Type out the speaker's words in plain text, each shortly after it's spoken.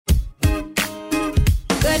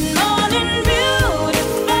Good morning,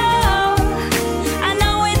 beautiful. I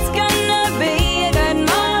know it's gonna be a good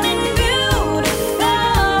morning,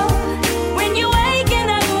 beautiful. When you're waking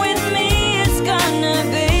up with me, it's gonna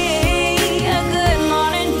be a good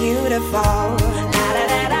morning, beautiful.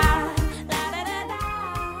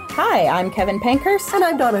 Hi, I'm Kevin Pankhurst. And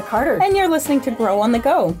I'm Donna Carter. And you're listening to Grow on the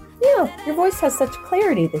Go. Yeah. Your voice has such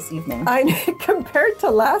clarity this evening. Compared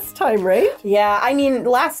to last time, right? Yeah, I mean,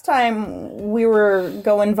 last time we were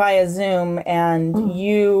going via Zoom and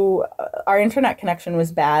our internet connection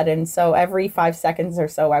was bad. And so every 5 seconds or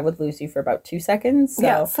so, I would lose you for about 2 seconds. So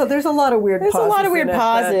yeah, so there's a lot of weird pauses. There's a lot of weird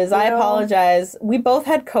pauses. I know, apologize. We both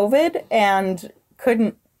had COVID and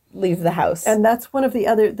couldn't leave the house. And that's one of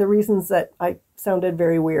the reasons that I sounded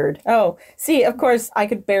very weird. Oh, see, of course, I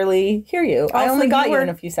could barely hear you. I only got you in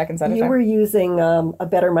a few seconds at a time. You were using a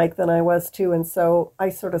better mic than I was, too, and so I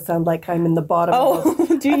sort of sound like I'm in the bottom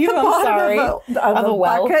do you? I'm sorry. Of a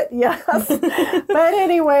well. Bucket, yes. But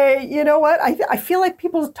anyway, you know what? I feel like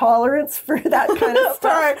people's tolerance for that kind of stuff. For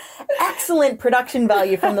our excellent production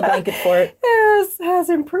value from the blanket fort. has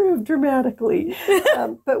improved dramatically.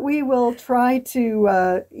 But we will try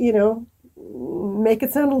to, make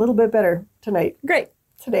it sound a little bit better tonight. Great.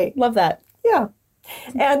 Today. Love that. Yeah.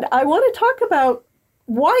 And I want to talk about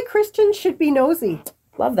why Christians should be nosy.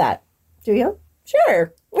 Love that. Do you?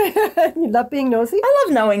 Sure. You love being nosy? I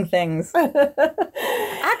love knowing things.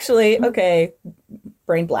 Actually, okay,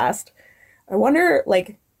 brain blast. I wonder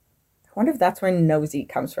if that's where nosy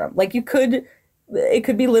comes from. Like it could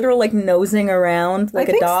be literal like nosing around like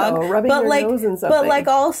a dog. So, rubbing your nose in something. But like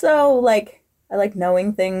also like I like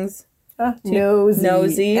knowing things.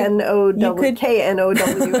 Nosy. K-N-O-W-S-Y.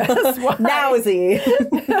 Nosy.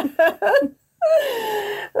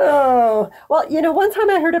 Oh, well, one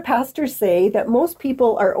time I heard a pastor say that most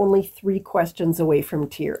people are only 3 questions away from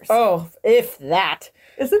tears. Oh, if that.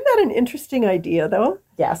 Isn't that an interesting idea, though?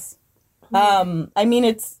 Yes. I mean,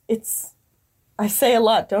 it's. I say a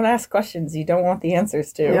lot. Don't ask questions you don't want the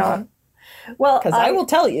answers to. Yeah. Well, because I will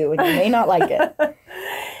tell you, and you may not like it.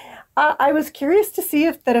 I was curious to see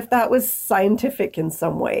if that was scientific in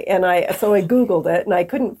some way, and so I Googled it, and I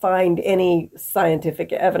couldn't find any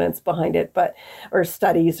scientific evidence behind it, or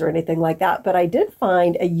studies or anything like that. But I did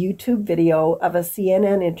find a YouTube video of a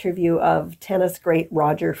CNN interview of tennis great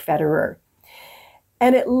Roger Federer,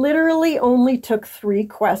 and it literally only took 3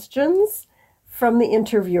 questions from the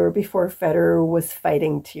interviewer before Federer was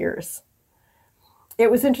fighting tears. It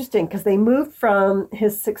was interesting because they moved from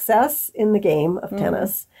his success in the game of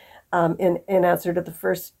tennis. In answer to the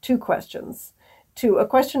first 2 questions, to a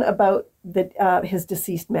question about his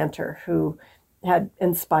deceased mentor who had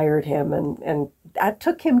inspired him, and that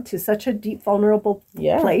took him to such a deep, vulnerable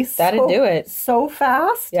place. That'd do it so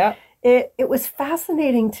fast. Yeah, it was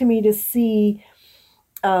fascinating to me to see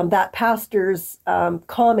that pastor's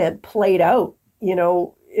comment played out.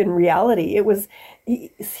 In reality, it was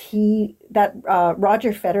Roger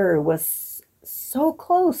Federer was so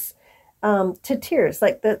close. To tears,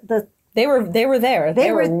 like they were there.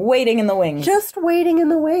 They were waiting in the wings, just waiting in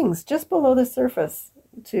the wings, just below the surface,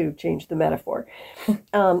 to change the metaphor.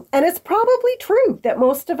 And it's probably true that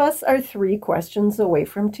most of us are 3 questions away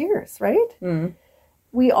from tears, right? Mm.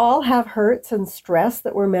 We all have hurts and stress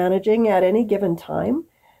that we're managing at any given time.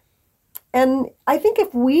 And I think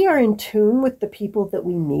if we are in tune with the people that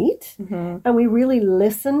we meet, and we really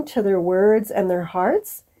listen to their words and their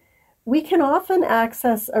hearts, we can often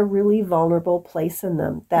access a really vulnerable place in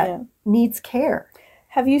them that needs care.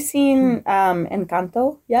 Have you seen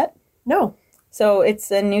Encanto yet? No. So it's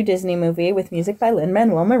a new Disney movie with music by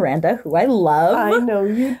Lin-Manuel Miranda, who I love. I know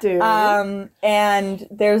you do. And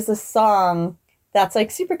there's a song that's like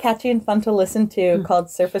super catchy and fun to listen to called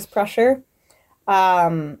Surface Pressure.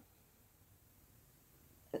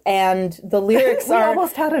 And the lyrics we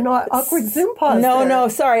almost had an awkward Zoom pause. No,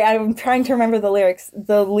 sorry. I'm trying to remember the lyrics.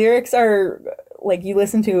 The lyrics are, like, you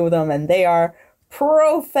listen to them, and they are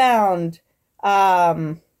profound.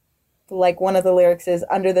 Like, one of the lyrics is,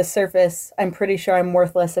 under the surface, I'm pretty sure I'm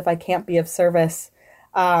worthless if I can't be of service.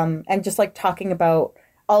 And just, like, talking about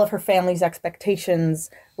all of her family's expectations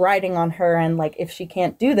riding on her, and, like, if she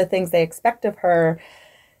can't do the things they expect of her,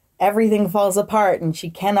 everything falls apart, and she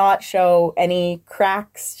cannot show any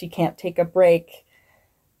cracks. She can't take a break,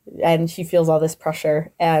 and she feels all this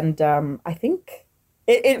pressure. And I think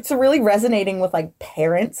it's really resonating with like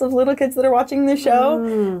parents of little kids that are watching the show,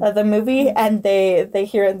 the movie, and they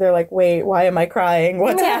hear it and they're like, "Wait, why am I crying?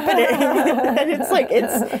 What's happening?" And it's like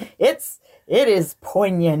it is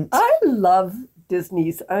poignant. I love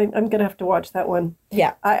Disney's. I'm going to have to watch that one.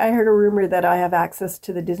 Yeah. I heard a rumor that I have access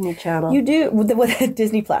to the Disney Channel. You do? With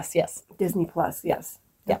Disney Plus, yes. Disney Plus, yes.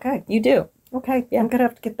 Yeah. Okay. You do. Okay. Yeah. I'm going to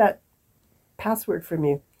have to get that password from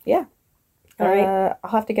you. Yeah. All right.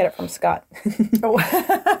 I'll have to get it from Scott.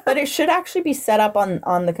 Oh. But it should actually be set up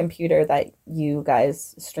on the computer that you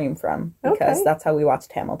guys stream from, because Okay. that's how we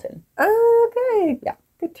watched Hamilton. Okay. Yeah.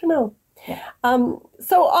 Good to know. Yeah.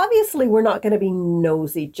 So obviously we're not going to be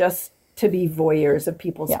nosy just to be voyeurs of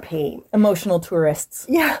people's Yeah. pain. Emotional tourists.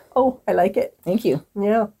 Yeah. Oh, I like it. Thank you.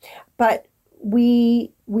 Yeah. But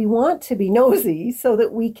we want to be nosy so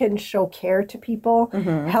that we can show care to people,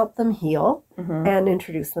 help them heal, and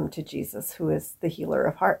introduce them to Jesus, who is the healer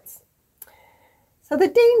of hearts. So the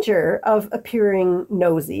danger of appearing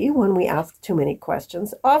nosy when we ask too many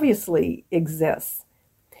questions obviously exists.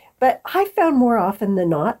 But I found more often than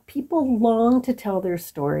not, people long to tell their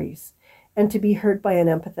stories and to be heard by an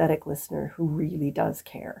empathetic listener who really does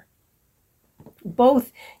care.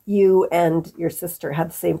 Both you and your sister had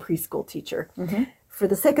the same preschool teacher. For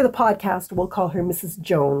the sake of the podcast, we'll call her Mrs.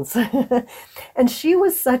 Jones. And she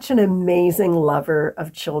was such an amazing lover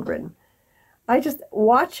of children. I just,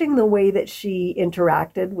 watching the way that she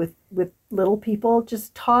interacted with little people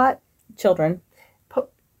just taught Children.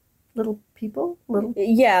 little people, little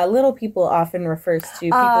Yeah, little people often refers to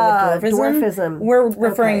people with dwarfism. dwarfism. We're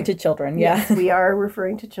referring Okay. to children, yeah. Yes, we are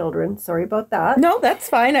referring to children. Sorry about that. No, that's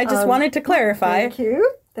fine. I just wanted to clarify. Thank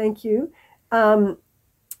you. Thank you.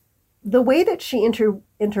 The way that she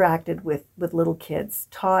interacted with little kids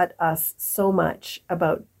taught us so much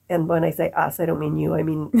about, and when I say us, I don't mean you, I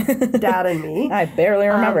mean Dad and me. I barely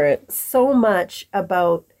remember it. So much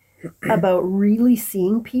about really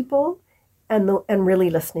seeing people and really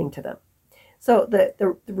listening to them. So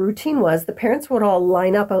the routine was the parents would all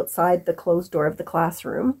line up outside the closed door of the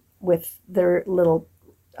classroom with their little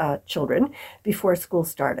children before school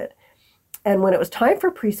started. And when it was time for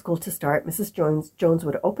preschool to start, Mrs. Jones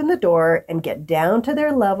would open the door and get down to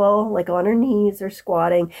their level, like on her knees or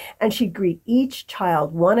squatting, and she'd greet each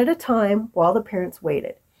child one at a time while the parents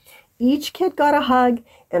waited. Each kid got a hug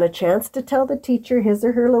and a chance to tell the teacher his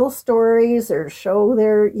or her little stories or show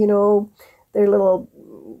their, their little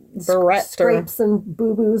Barrette or- scrapes and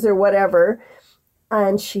boo-boos or whatever.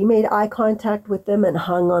 And she made eye contact with them and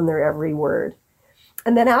hung on their every word.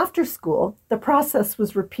 And then after school, the process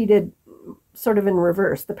was repeated sort of in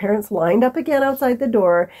reverse. The parents lined up again outside the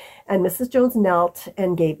door, and Mrs. Jones knelt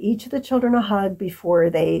and gave each of the children a hug before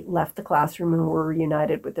they left the classroom and were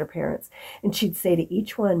reunited with their parents. And she'd say to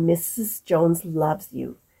each one, "Mrs. Jones loves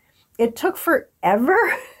you." It took forever,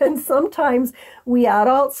 and sometimes we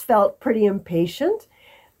adults felt pretty impatient,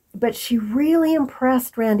 but she really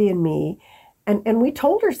impressed Randy and me, and we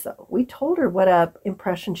told her so. We told her what a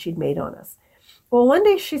impression she'd made on us. Well, one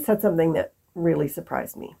day she said something that really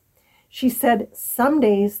surprised me. She said, "Some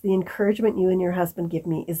days the encouragement you and your husband give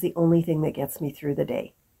me is the only thing that gets me through the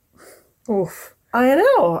day." Oof. I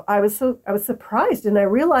know. I was surprised, and I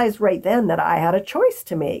realized right then that I had a choice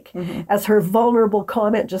to make as her vulnerable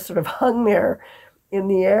comment just sort of hung there in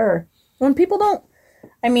the air. When people don't,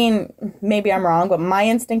 I mean, maybe I'm wrong, but my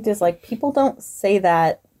instinct is like, people don't say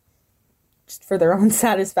that just for their own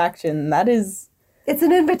satisfaction. That is It's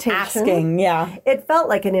an invitation. asking, yeah. It felt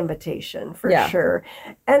like an invitation for Yeah. sure.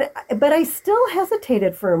 But I still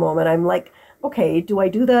hesitated for a moment. I'm like, okay, do I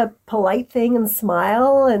do the polite thing and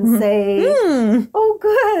smile and say, "Oh,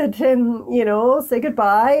 good," and, say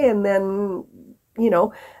goodbye and then,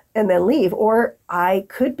 and then leave? Or I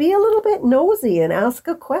could be a little bit nosy and ask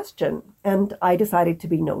a question. And I decided to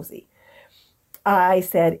be nosy. I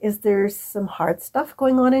said, "Is there some hard stuff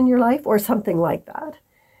going on in your life?" or something like that.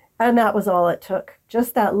 And that was all it took.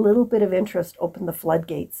 Just that little bit of interest opened the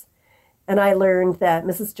floodgates. And I learned that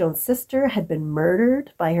Mrs. Jones' sister had been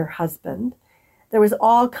murdered by her husband. There was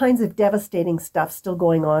all kinds of devastating stuff still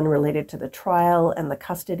going on related to the trial and the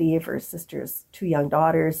custody of her sister's 2 young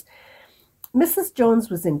daughters. Mrs. Jones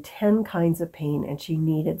was in 10 kinds of pain, and she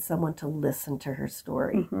needed someone to listen to her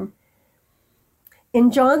story.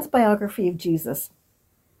 In John's biography of Jesus,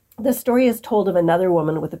 the story is told of another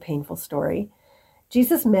woman with a painful story.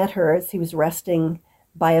 Jesus met her as he was resting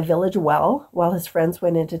by a village well while his friends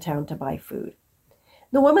went into town to buy food.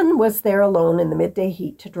 The woman was there alone in the midday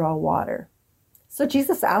heat to draw water. So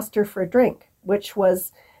Jesus asked her for a drink, which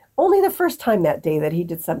was only the first time that day that he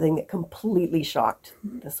did something that completely shocked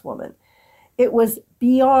this woman. It was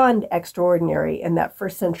beyond extraordinary in that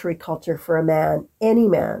first century culture for a man, any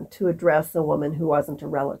man, to address a woman who wasn't a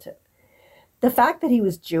relative. The fact that he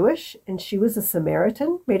was Jewish and she was a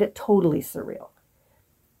Samaritan made it totally surreal.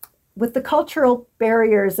 With the cultural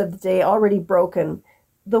barriers of the day already broken,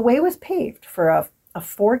 the way was paved for a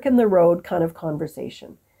fork in the road kind of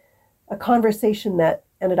conversation. A conversation that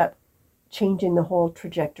ended up changing the whole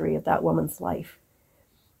trajectory of that woman's life.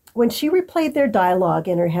 When she replayed their dialogue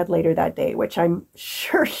in her head later that day, which I'm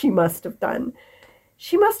sure she must have done,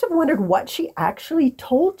 she must have wondered what she actually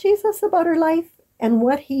told Jesus about her life and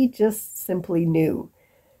what he just simply knew.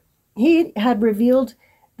 He had revealed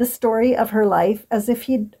the story of her life as if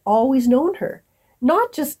he'd always known her,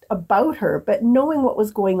 not just about her, but knowing what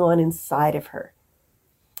was going on inside of her.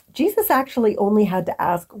 Jesus actually only had to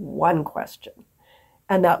ask one question,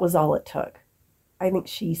 and that was all it took. I think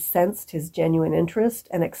she sensed his genuine interest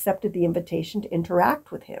and accepted the invitation to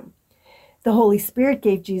interact with him. The Holy Spirit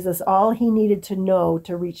gave Jesus all he needed to know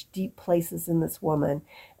to reach deep places in this woman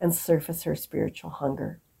and surface her spiritual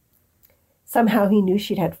hunger. Somehow he knew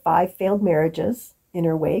she'd had 5 failed marriages in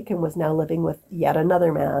her wake and was now living with yet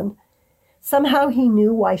another man. Somehow he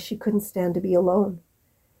knew why she couldn't stand to be alone.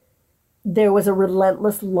 There was a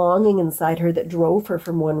relentless longing inside her that drove her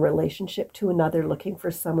from one relationship to another, looking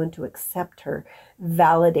for someone to accept her,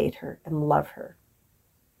 validate her, and love her.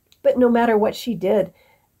 But no matter what she did,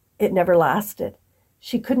 it never lasted.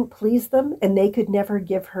 She couldn't please them, and they could never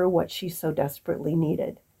give her what she so desperately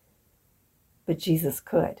needed. But Jesus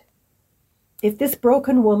could. If this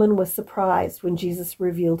broken woman was surprised when Jesus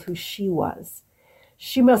revealed who she was,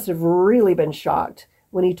 she must have really been shocked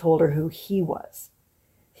when he told her who he was.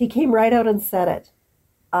 He came right out and said it.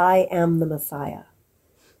 I am the Messiah.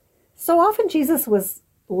 So often Jesus was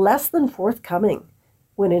less than forthcoming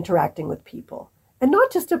when interacting with people. And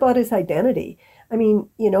not just about his identity. I mean,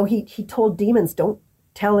 he told demons, don't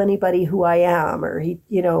tell anybody who I am. Or he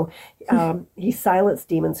silenced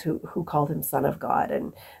demons who called him Son of God,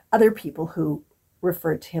 and other people who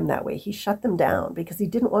referred to him that way. He shut them down because he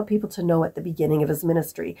didn't want people to know at the beginning of his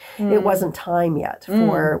ministry. It wasn't time yet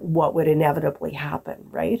for what would inevitably happen,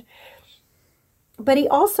 right? But he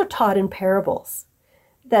also taught in parables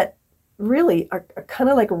that really are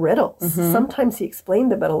kind of like riddles. Sometimes he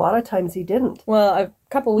explained them, but a lot of times he didn't. Well, a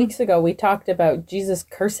couple weeks ago, we talked about Jesus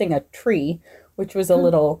cursing a tree, which was a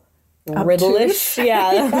little riddle-ish.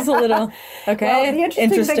 Yeah, it was a little, okay. Well, the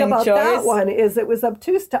interesting thing about choice. that one is it was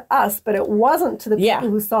obtuse to us, but it wasn't to the people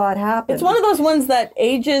who saw it happen. It's one of those ones that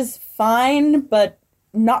ages fine, but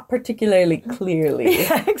not particularly clearly.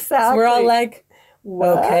 Yeah, exactly. So we're all like,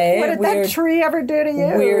 okay. What did that tree ever do to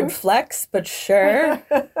you? Weird flex, but sure.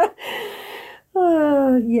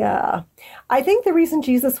 Yeah. I think the reason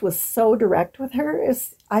Jesus was so direct with her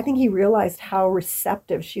is I think he realized how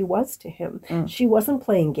receptive she was to him. She wasn't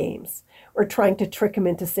playing games or trying to trick him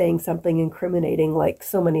into saying something incriminating like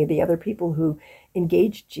so many of the other people who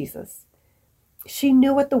engaged Jesus. She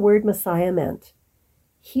knew what the word Messiah meant.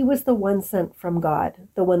 He was the one sent from God,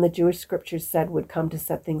 the one the Jewish scriptures said would come to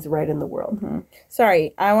set things right in the world.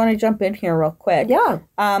 Sorry, I want to jump in here real quick. Yeah.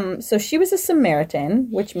 So she was a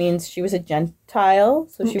Samaritan, which means she was a Gentile.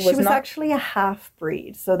 So she was not actually a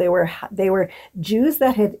half-breed. So they were Jews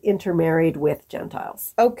that had intermarried with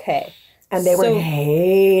Gentiles. Okay. And they were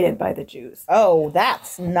hated by the Jews. Oh,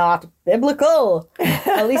 that's not biblical.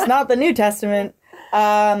 At least not the New Testament.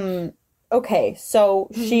 Okay, so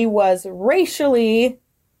she was racially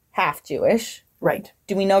half Jewish. Right.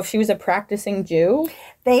 Do we know if she was a practicing Jew?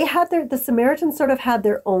 They had the Samaritans sort of had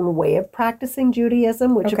their own way of practicing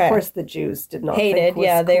Judaism, which of course the Jews did not hated. think was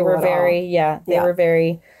Yeah, they cool were at very all. they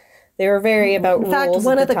were very about In fact, rules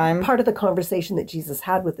one at of the time. part of the conversation that Jesus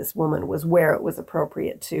had with this woman was where it was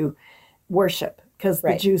appropriate to worship. Because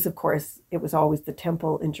the Jews, of course, it was always the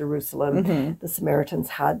temple in Jerusalem. The Samaritans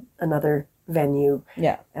had another venue.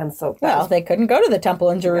 Yeah. And so they couldn't go to the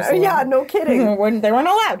temple in Jerusalem. Yeah, no kidding. They weren't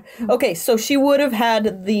allowed. Okay, so she would have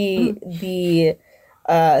had the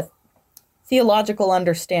theological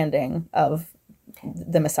understanding of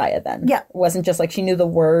the Messiah then. Yeah. It wasn't just like she knew the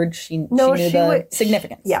word, she knew the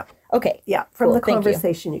significance. Yeah. Okay. Yeah, from the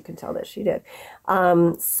conversation you can tell that she did.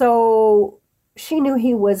 So she knew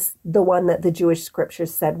he was the one that the Jewish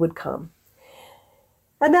scriptures said would come.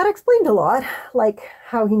 And that explained a lot, like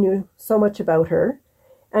how he knew so much about her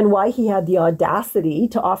and why he had the audacity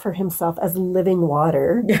to offer himself as living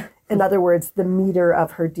water. In other words, the meter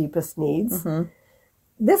of her deepest needs.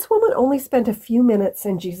 This woman only spent a few minutes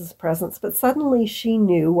in Jesus' presence, but suddenly she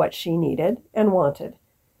knew what she needed and wanted.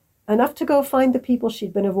 Enough to go find the people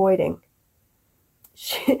she'd been avoiding.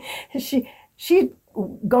 She'd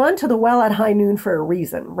gone to the well at high noon for a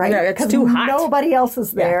reason, right? Yeah, it's too hot. Nobody else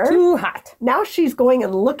is there. Yeah, too hot. Now she's going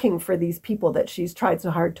and looking for these people that she's tried so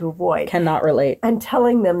hard to avoid. Cannot relate. And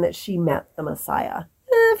telling them that she met the Messiah.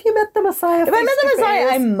 If you met the Messiah, if I met the Messiah,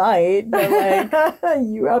 I might. But like...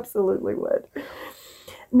 You absolutely would.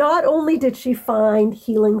 Not only did she find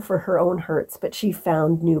healing for her own hurts, but she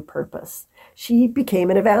found new purpose. She became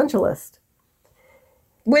an evangelist.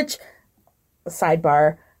 Which,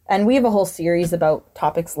 sidebar, and we have a whole series about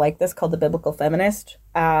topics like this called The Biblical Feminist.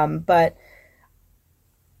 But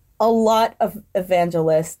a lot of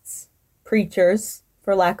evangelists, preachers,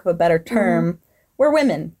 for lack of a better term, were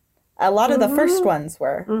women. A lot of the first ones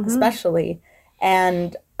were, especially.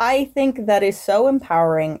 And I think that is so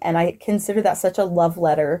empowering, and I consider that such a love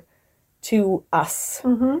letter to us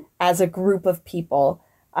as a group of people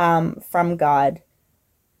from God,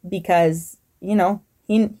 because, you know,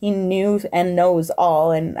 he knew and knows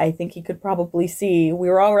all, and I think he could probably see we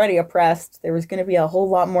were already oppressed. There was going to be a whole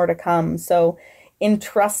lot more to come. So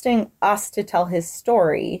entrusting us to tell his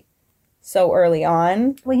story so early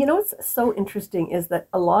on. Well, you know what's so interesting is that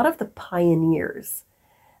a lot of the pioneers,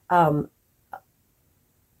 the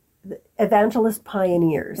evangelist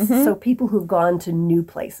pioneers, so people who've gone to new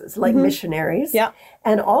places, like missionaries,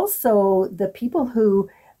 and also the people who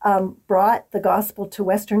brought the gospel to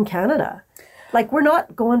Western Canada. Like, we're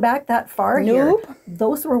not going back that far here.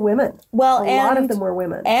 Those were women. Well, a lot of them were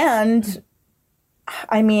women. And,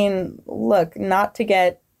 I mean, look, not to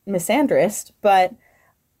get misandrist, but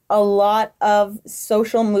a lot of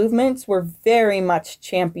social movements were very much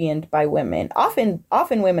championed by women, often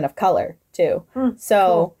women of color, too.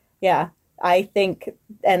 So, yeah, I think,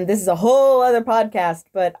 and this is a whole other podcast,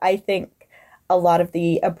 but I think a lot of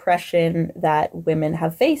the oppression that women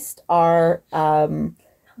have faced are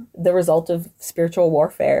the result of spiritual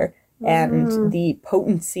warfare and the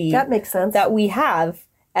potency that makes sense that we have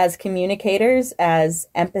as communicators, as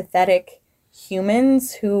empathetic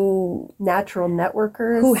humans who natural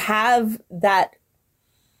networkers who have that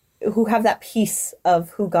piece of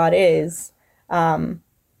who God is, in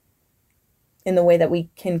the way that we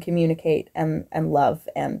can communicate and love.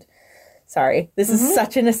 And sorry, this is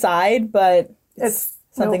such an aside, but it's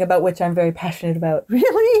something about which I'm very passionate about.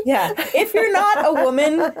 Really? Yeah. If you're not a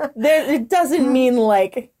woman, it doesn't mean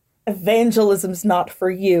like evangelism's not for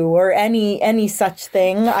you or any such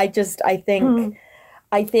thing. I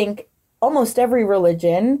think almost every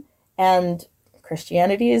religion, and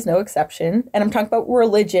Christianity is no exception, and I'm talking about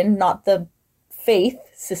religion, not the faith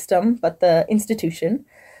system, but the institution.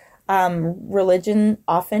 Religion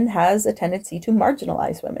often has a tendency to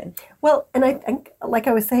marginalize women. Well, and I think, like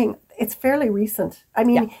I was saying, it's fairly recent. I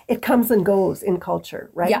mean, it comes and goes in culture,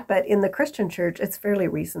 right? Yeah. But in the Christian church, it's fairly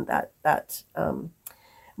recent that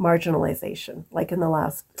marginalization, like in the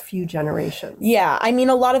last few generations. Yeah, I mean,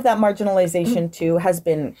 a lot of that marginalization too has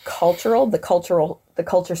been cultural, the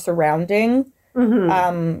culture surrounding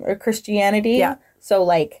Christianity. Yeah. So,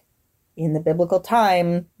 like in the biblical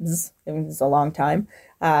times, it was a long time.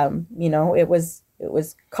 You know, it was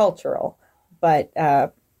cultural, but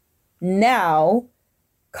now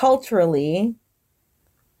culturally,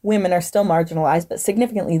 women are still marginalized, but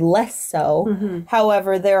significantly less so.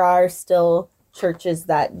 However, there are still churches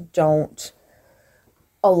that don't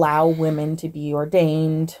allow women to be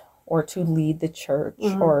ordained or to lead the church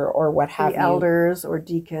or what have the you. Elders or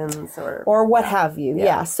deacons or what have you.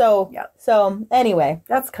 Yeah. So anyway,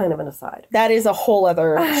 that's kind of an aside. that is a whole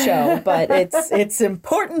other show, but it's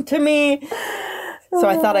important to me. So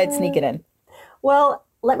I thought I'd sneak it in. Well,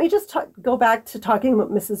 let me just go back to talking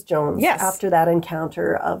about Mrs. Jones. Yes. After that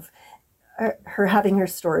encounter of her having her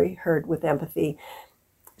story heard with empathy.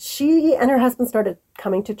 She and her husband started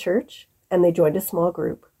coming to church, and they joined a small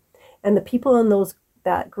group. And the people in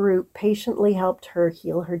that group patiently helped her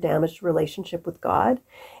heal her damaged relationship with God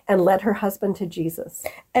and led her husband to Jesus.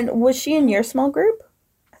 And was she in your small group?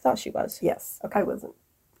 I thought she was. Yes. Okay. I wasn't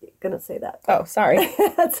going to say that. Oh, sorry.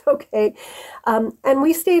 That's okay. And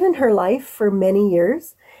we stayed in her life for many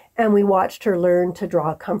years, and we watched her learn to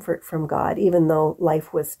draw comfort from God, even though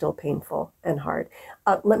life was still painful and hard.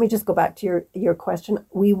 Let me just go back to your question.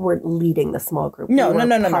 We weren't leading the small group. No.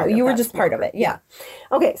 You were that just small part of group. it. Yeah.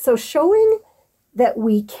 Okay, so showing that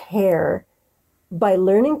we care by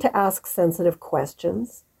learning to ask sensitive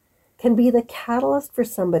questions can be the catalyst for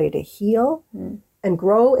somebody to heal and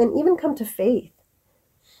grow and even come to faith.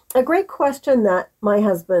 A great question that my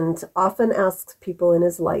husband often asks people in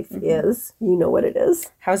his life is, you know what it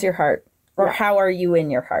is? How's your heart? Or how are you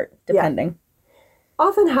in your heart, depending.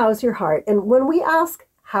 Often, how's your heart? And when we ask,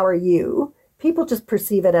 how are you? People just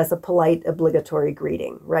perceive it as a polite, obligatory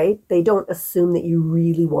greeting, right? They don't assume that you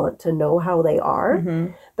really want to know how they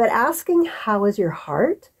are. But asking, how is your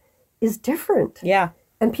heart, is different. Yeah.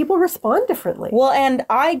 And people respond differently. Well, and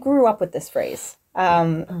I grew up with this phrase.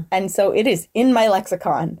 And so it is in my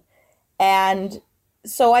lexicon. And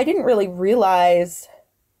so I didn't really realize,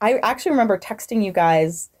 I actually remember texting you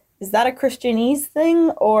guys, is that a Christianese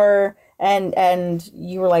thing? And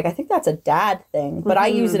you were like, I think that's a dad thing, but I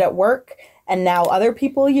use it at work. and now other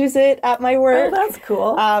people use it at my work. Oh, that's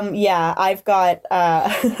cool. Yeah, I've got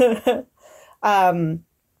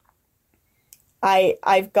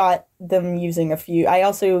I've got them using a few.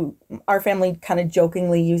 Our family kind of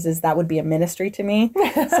jokingly uses that would be a ministry to me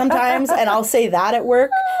sometimes, and I'll say that at work,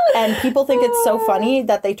 and people think it's so funny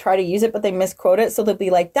that they try to use it, but they misquote it, so they'll be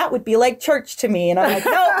like, that would be like church to me, and I'm like,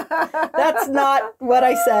 no, that's not what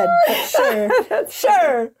I said, but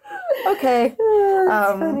sure. Okay.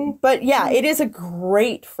 Funny. But yeah, it is a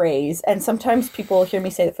great phrase, and sometimes people hear me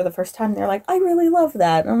say it for the first time, they're like, I really love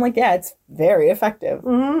that, and I'm like, yeah, it's very effective.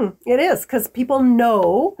 It is, because people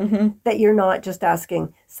know that you're not just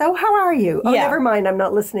asking, so how are you? Oh, Yeah. never mind, I'm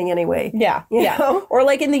not listening anyway. Yeah, You yeah. know? Or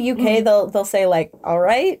like in the UK, they'll say like, all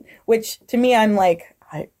right, which to me, I'm like,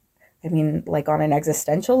 I mean, like on an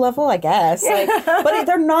existential level, I guess. Like, but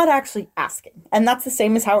they're not actually asking. And that's the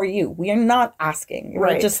same as how are you? We are not asking. We're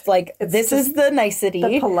Right. just like, this is the nicety.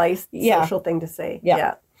 The polite Yeah. social thing to say.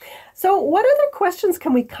 Yeah. So what other questions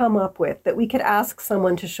can we come up with that we could ask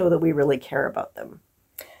someone to show that we really care about them?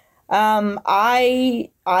 I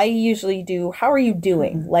usually do, how are you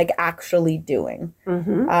doing? Like actually doing.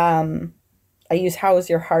 I use how is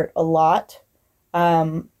your heart a lot.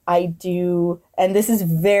 I do, and this is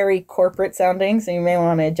very corporate sounding, so you may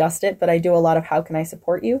want to adjust it, but I do a lot of how can I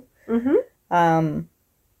support you?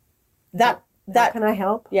 That How can I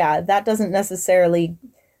help? yeah, that doesn't necessarily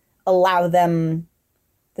allow them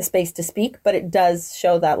the space to speak, but it does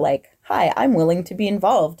show that like, hi, I'm willing to be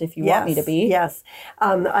involved if you want me to be. Yes.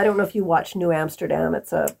 I don't know if you watch New Amsterdam.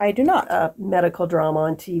 It's I do not. a medical drama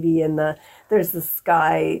on TV, and there's this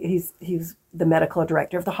guy. He's the medical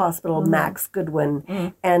director of the hospital, Max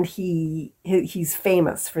Goodwin, and he's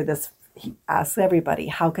famous for this. He asks everybody,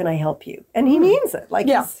 "How can I help you?" And he means it. Like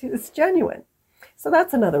Yeah. it's genuine. So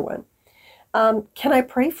that's another one. Can I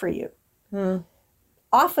pray for you?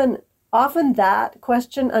 Often that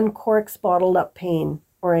question uncorks bottled up pain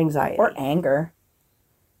or anxiety. Or anger.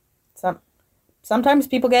 Sometimes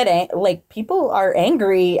people get people are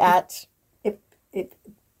angry at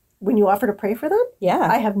When you offer to pray for them? yeah.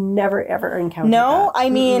 I have never ever encountered No, that. I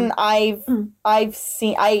mean I've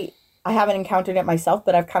seen I haven't encountered it myself,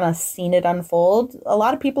 but I've kind of seen it unfold. A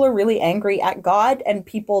lot of people are really angry at God and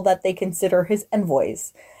people that they consider his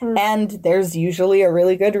envoys. And there's usually a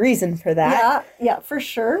really good reason for that. Yeah, for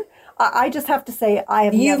sure. I just have to say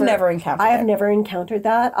You've never encountered I have it. never encountered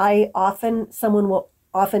that. Someone will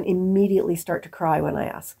often immediately start to cry when I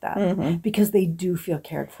ask that because they do feel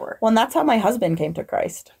cared for. Well, and that's how my husband came to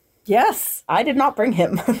Christ. Yes. I did not bring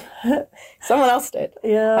him. Someone else did.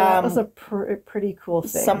 Yeah, that was a pretty cool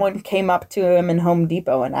thing. Someone came up to him in Home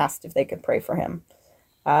Depot and asked if they could pray for him.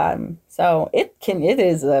 So it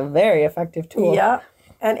is a very effective tool. Yeah.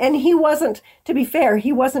 And he wasn't, to be fair,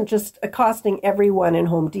 he wasn't just accosting everyone in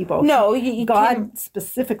Home Depot. No, he God came-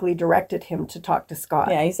 specifically directed him to talk to Scott.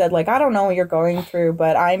 Yeah, he said like, I don't know what you're going through,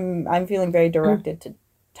 but I'm feeling very directed to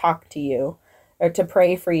talk to you or to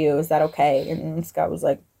pray for you. Is that okay? And Scott was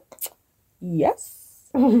like, yes.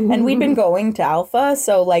 And we'd been going to Alpha,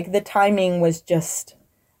 so like the timing was just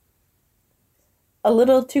a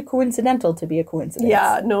little too coincidental to be a coincidence.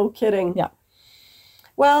 Yeah, no kidding. Yeah.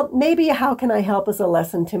 Well, maybe how can I help is a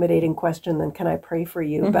less intimidating question than can I pray for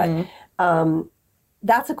you? But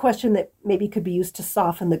that's a question that maybe could be used to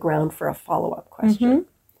soften the ground for a follow-up question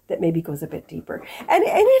that maybe goes a bit deeper. And it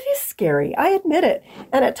is scary, I admit it.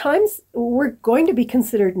 And at times we're going to be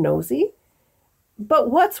considered nosy.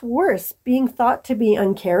 But what's worse, being thought to be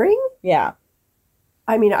uncaring? Yeah.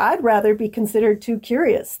 I mean, I'd rather be considered too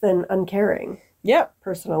curious than uncaring, Yep.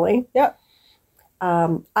 personally. Yep.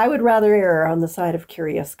 I would rather err on the side of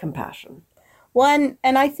curious compassion. One,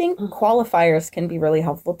 and I think qualifiers can be really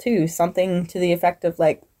helpful too. Something to the effect of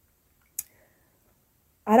like,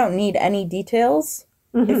 I don't need any details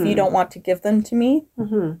if you don't want to give them to me.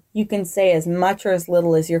 You can say as much or as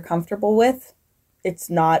little as you're comfortable with. It's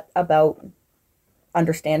not about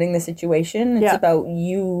understanding the situation. It's Yeah. about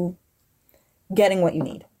you getting what you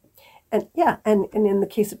need. And yeah, and in the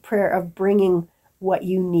case of prayer, of bringing what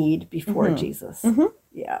you need before Jesus.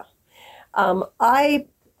 Yeah.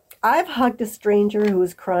 I've hugged a stranger who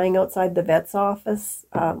was crying outside the vet's office.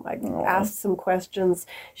 I asked some questions.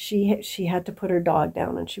 She had to put her dog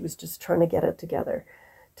down, and she was just trying to get it together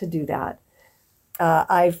to do that.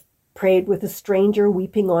 I've prayed with a stranger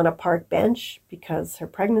weeping on a park bench because her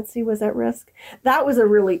pregnancy was at risk. That was a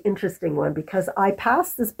really interesting one because I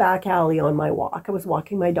passed this back alley on my walk. I was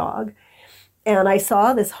walking my dog, and I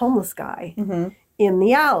saw this homeless guy in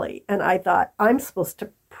the alley, and I thought, I'm supposed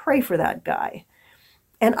to pray for that guy.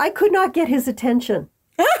 And I could not get his attention.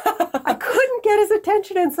 I couldn't get his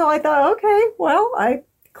attention. And so I thought, okay, well, I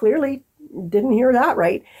clearly didn't hear that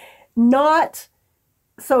right. Not,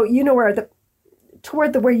 so you know where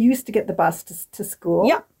where you used to get the bus to school?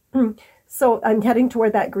 Yeah. So I'm heading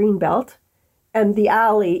toward that green belt, and the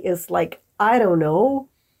alley is like, I don't know,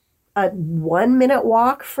 a 1 minute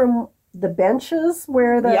walk from the benches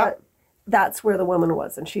where that's where the woman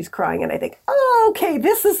was, and she's crying, and I think, oh, okay,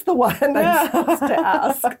 this is the one I'm supposed to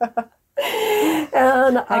ask.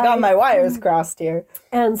 And I got my wires crossed here.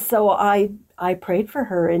 And so I prayed for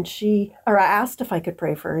her, and I asked if I could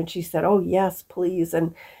pray for her, and she said, oh, yes, please.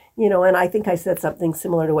 And, and I think I said something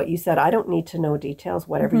similar to what you said. I don't need to know details.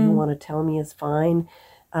 Whatever you want to tell me is fine.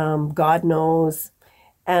 God knows.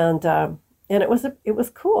 And it was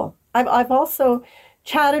cool. I've also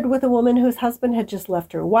chatted with a woman whose husband had just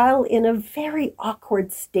left her while in a very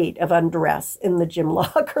awkward state of undress in the gym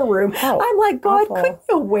locker room. Oh, I'm like, God, awful. couldn't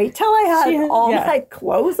you wait till I had all my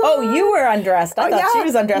clothes on? Oh, you were undressed. I thought she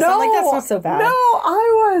was undressed. I'm like, that's not so bad. No,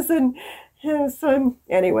 I was. And so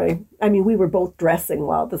anyway, I mean, we were both dressing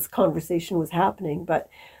while this conversation was happening. But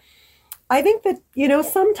I think that,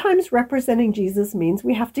 sometimes representing Jesus means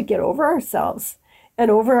we have to get over ourselves and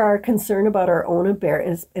over our concern about our own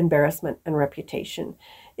embarrassment and reputation.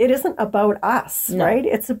 It isn't about us, right?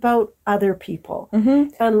 It's about other people.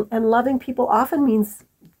 And loving people often means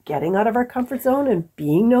getting out of our comfort zone and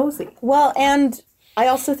being nosy. Well, and I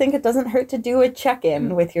also think it doesn't hurt to do a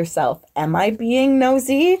check-in with yourself. Am I being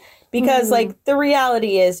nosy? Because, the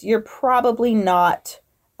reality is you're probably not,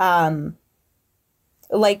 you'll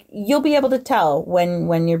be able to tell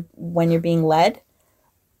when you're being led.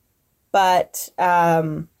 But,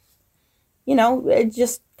 it's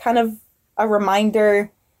just kind of a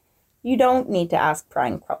reminder, you don't need to ask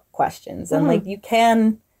prying questions. And, you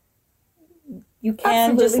can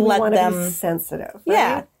Absolutely, just let them be sensitive.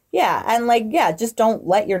 Yeah. Right? Yeah. And just don't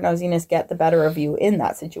let your nosiness get the better of you in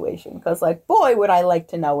that situation. Because boy, would I like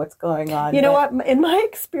to know what's going on. You know what? In my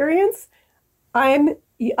experience, I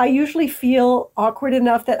usually feel awkward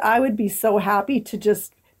enough that I would be so happy to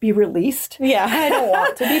just be released. Yeah. I don't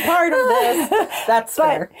want to be part of this. That's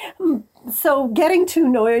fair. So getting too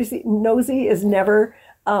nosy is never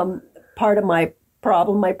part of my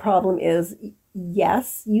problem. My problem is,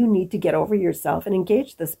 yes, you need to get over yourself and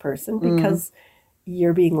engage this person because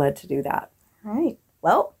you're being led to do that. All right.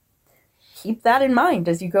 Well, keep that in mind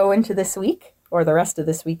as you go into this week, or the rest of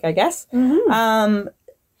this week, I guess.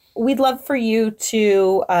 We'd love for you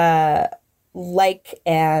to like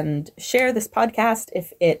and share this podcast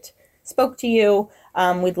if it spoke to you.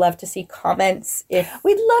 We'd love to see comments.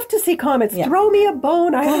 We'd love to see comments. Yeah. Throw me a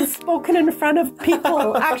bone. I haven't spoken in front of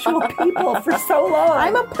people, actual people, for so long.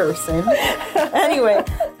 I'm a person. Anyway,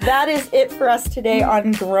 that is it for us today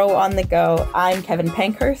on Grow on the Go. I'm Kevin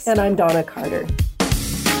Pankhurst. And I'm Donna Carter.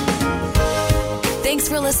 Thanks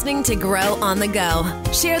for listening to Grow on the Go.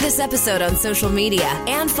 Share this episode on social media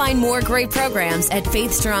and find more great programs at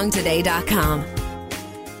faithstrongtoday.com.